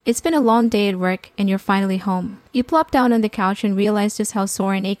It's been a long day at work and you're finally home. You plop down on the couch and realize just how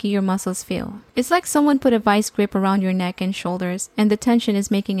sore and achy your muscles feel. It's like someone put a vice grip around your neck and shoulders, and the tension is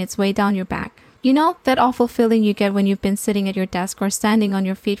making its way down your back. You know, that awful feeling you get when you've been sitting at your desk or standing on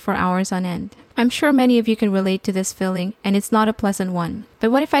your feet for hours on end. I'm sure many of you can relate to this feeling, and it's not a pleasant one. But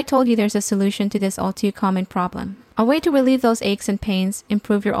what if I told you there's a solution to this all too common problem? A way to relieve those aches and pains,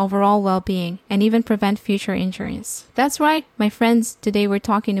 improve your overall well-being, and even prevent future injuries. That's right, my friends, today we're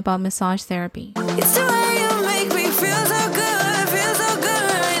talking about massage therapy. It's the way you make me feel so good, feel so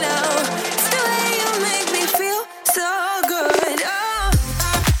good right now. It's the way you make me feel so good.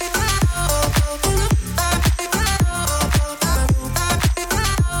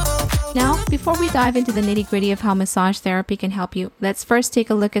 Now, before we dive into the nitty-gritty of how massage therapy can help you, let's first take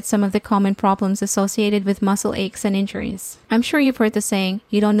a look at some of the common problems associated with muscle aches and injuries. I'm sure you've heard the saying,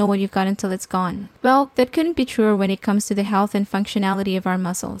 you don't know what you've got until it's gone. Well, that couldn't be truer when it comes to the health and functionality of our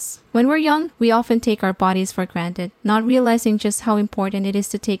muscles. When we're young, we often take our bodies for granted, not realizing just how important it is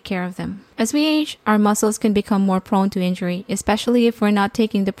to take care of them. As we age, our muscles can become more prone to injury, especially if we're not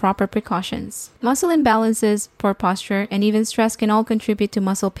taking the proper precautions. Muscle imbalances, poor posture, and even stress can all contribute to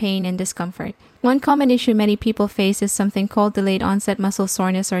muscle pain and discomfort. One common issue many people face is something called delayed onset muscle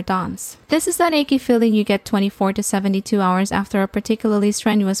soreness or DOMS. This is that achy feeling you get 24 to 72 hours after a particularly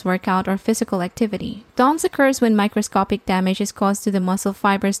strenuous workout or physical activity. DOMS occurs when microscopic damage is caused to the muscle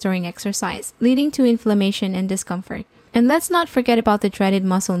fibers during exercise, leading to inflammation and discomfort. And let's not forget about the dreaded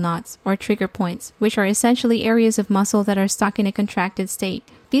muscle knots, or trigger points, which are essentially areas of muscle that are stuck in a contracted state.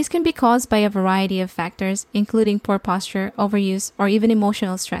 These can be caused by a variety of factors, including poor posture, overuse, or even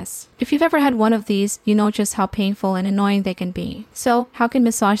emotional stress. If you've ever had one of these, you know just how painful and annoying they can be. So, how can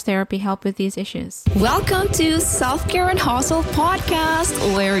massage therapy help with these issues? Welcome to Self-Care and Hustle Podcast,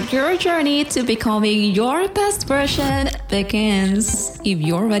 where your journey to becoming your best version begins. If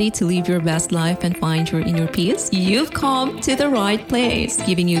you're ready to live your best life and find your inner peace, you've come to the right place,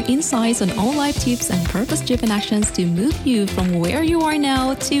 giving you insights on all life tips and purpose-driven actions to move you from where you are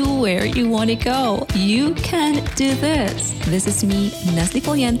now to where you want to go. You can do this. This is me, Nestle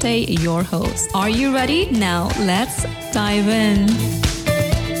Poliente, your host. Are you ready? Now let's dive in.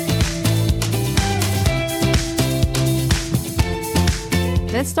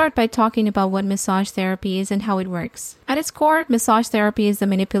 Let's start by talking about what massage therapy is and how it works. At its core, massage therapy is the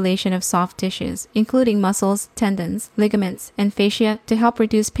manipulation of soft tissues, including muscles, tendons, ligaments, and fascia to help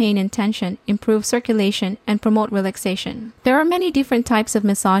reduce pain and tension, improve circulation, and promote relaxation. There are many different types of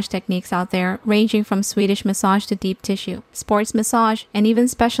massage techniques out there, ranging from Swedish massage to deep tissue, sports massage, and even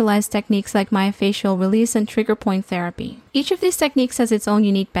specialized techniques like myofascial release and trigger point therapy. Each of these techniques has its own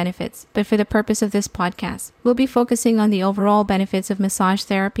unique benefits, but for the purpose of this podcast, we'll be focusing on the overall benefits of massage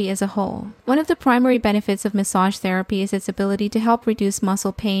therapy as a whole. One of the primary benefits of massage therapy is its ability to help reduce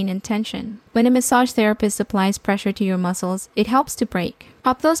muscle pain and tension. When a massage therapist applies pressure to your muscles, it helps to break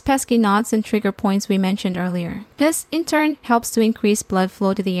up those pesky knots and trigger points we mentioned earlier. This, in turn, helps to increase blood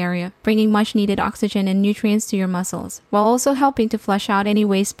flow to the area, bringing much-needed oxygen and nutrients to your muscles, while also helping to flush out any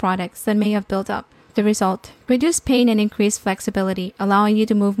waste products that may have built up. The result: reduced pain and increased flexibility, allowing you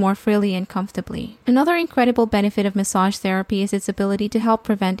to move more freely and comfortably. Another incredible benefit of massage therapy is its ability to help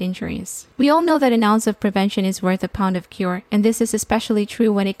prevent injuries. We all know that an ounce of prevention is worth a pound of cure, and this is especially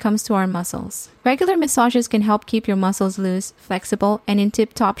true when it comes to our muscles. Regular massages can help keep your muscles loose, flexible, and in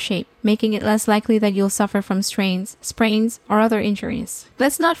tip-top shape, making it less likely that you'll suffer from strains, sprains, or other injuries.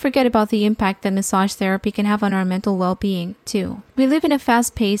 Let's not forget about the impact that massage therapy can have on our mental well-being, too. We live in a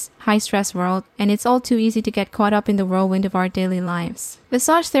fast-paced, high-stress world, and it's all too easy to get caught up in the whirlwind of our daily lives.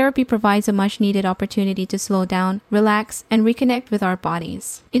 Massage therapy provides a much-needed opportunity to slow down, relax, and reconnect with our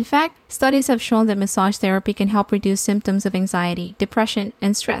bodies. In fact, studies have shown that massage therapy can help reduce symptoms of anxiety, depression,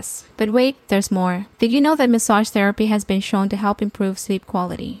 and stress. But wait, there's more. Did you know that massage therapy has been shown to help improve sleep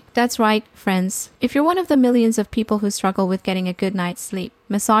quality? That's right, friends. If you're one of the millions of people who struggle with getting a good night's sleep,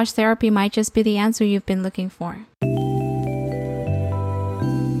 massage therapy might just be the answer you've been looking for.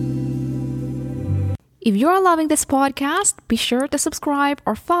 If you're loving this podcast, be sure to subscribe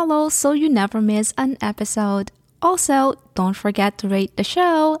or follow so you never miss an episode. Also, don't forget to rate the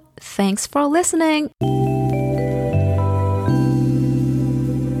show. Thanks for listening.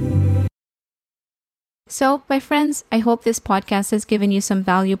 So, my friends, I hope this podcast has given you some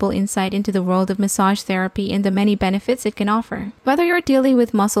valuable insight into the world of massage therapy and the many benefits it can offer. Whether you're dealing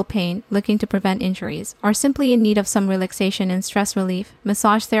with muscle pain, looking to prevent injuries, or simply in need of some relaxation and stress relief,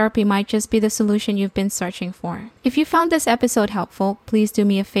 massage therapy might just be the solution you've been searching for. If you found this episode helpful, please do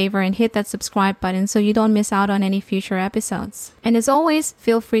me a favor and hit that subscribe button so you don't miss out on any future episodes. And as always,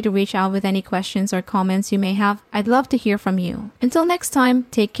 feel free to reach out with any questions or comments you may have. I'd love to hear from you. Until next time,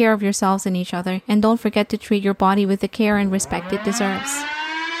 take care of yourselves and each other, and don't forget to treat your body with the care and respect it deserves.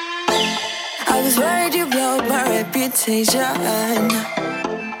 I was worried you blow my reputation,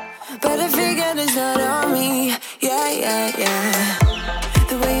 but I figured it's not on me. Yeah.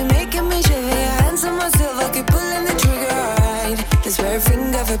 The way you're making me shiver, your hands on myself, I keep pulling the trigger right. This very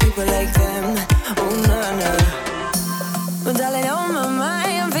finger for people like them. Oh no. Well, darling, on my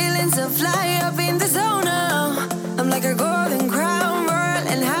mind, I'm feeling so fly up in the zone now. I'm like a golden crown,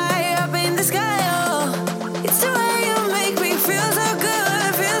 whirling high up in the sky. It's the way you make me feel so good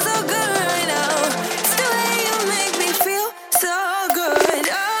right now. It's the way you make me feel so good.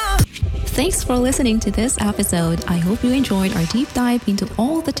 Oh. Thanks for listening to this episode. I hope you enjoyed our deep dive into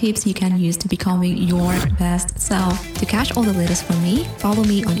all the tips you can use to becoming your best self. To catch all the latest from me, follow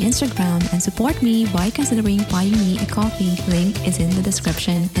me on Instagram and support me by considering buying me a coffee. Link is in the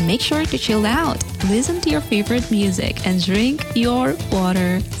description. And make sure to chill out, listen to your favorite music, and drink your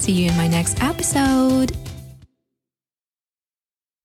water. See you in my next episode.